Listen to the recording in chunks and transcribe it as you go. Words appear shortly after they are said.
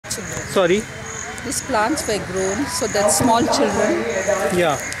Sorry? These plants were grown so that small children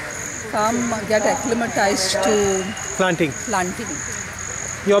come get acclimatized to Planting. planting.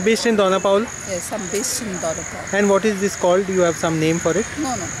 You are based in Dona Paula? Yes, I'm based in Dona Paula. And what is this called? Do you have some name for it? No.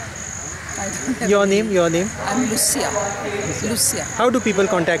 I don't have Your name? Your name? I'm Lucia. Lucia. How do people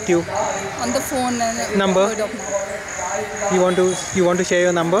contact you? On the phone and Number? You want to share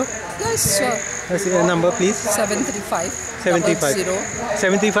your number? Yes, sure. Yes, your number, please. 735 735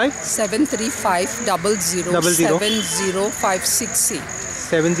 735 735 70568.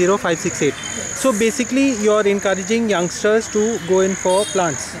 70568. So basically you are encouraging youngsters to go in for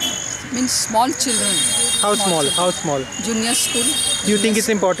plants. Means small children. How small? How small? Junior school. Do you think it's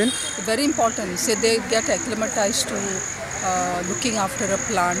important? Very important. Say they get acclimatized to looking after a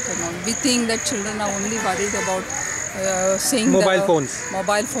plant and all. We think that children are only worried about seeing mobile the phones.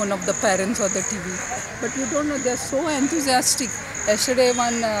 Mobile phone of the parents or the TV. But you don't know, they are so enthusiastic. Yesterday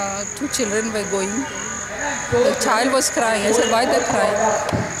two children were going. The child was crying. I said, why they crying?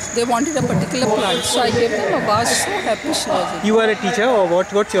 They wanted a particular plant. So I gave them a vase. So happy she was. You are a teacher or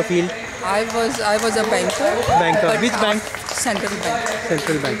what? What's your field? I was a banker. Banker. Which bank? Central Bank.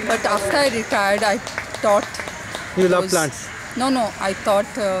 Central Bank. But after I retired, I taught. You love plants? No. I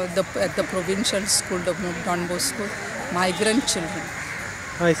taught at the provincial school, the Don Bosco, migrant children.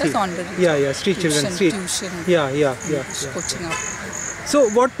 I see. Yeah. Street children. Tuition. Yeah. Coaching up. So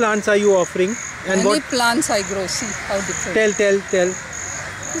what plants are you offering? And Many plants I grow. See how different. Tell.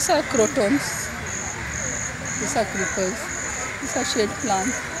 These are crotons. These are creepers. These are shade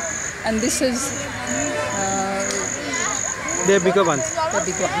plants. And this is. They're bigger ones.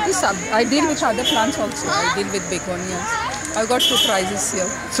 I deal with other plants also. I deal with begonias. I've got 2 prizes here.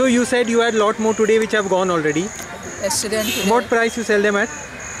 So you said you had a lot more today which have gone already. Yesterday and today. What price you sell them at?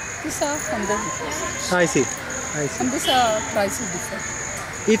 These are 100 rupees. I see. And these are prices different.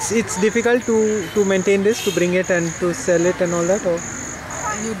 It's difficult to maintain this, to bring it and to sell it and all that, or?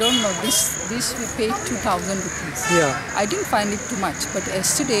 You don't know. This we paid 2,000 rupees. Yeah. I didn't find it too much, but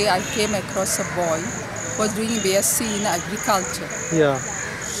yesterday I came across a boy who was doing BSc in agriculture. Yeah.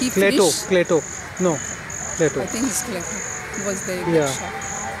 He Cleto. No. Cleto. I think it's Cleto. He was there in that shop.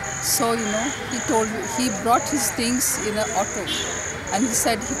 So he brought his things in an auto, and he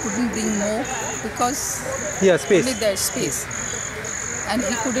said he couldn't bring more because space. Only there's space, and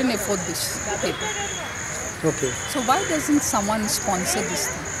he couldn't afford this paper. Okay. So why doesn't someone sponsor this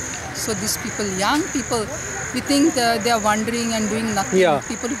thing? So these people, young people, we think they are wandering and doing nothing. Yeah.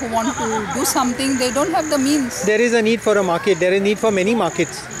 People who want to do something, they don't have the means. There is a need for a market. There is need for many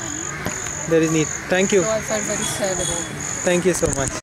markets. There is need. Thank you. So I felt very sad about it. Thank you so much.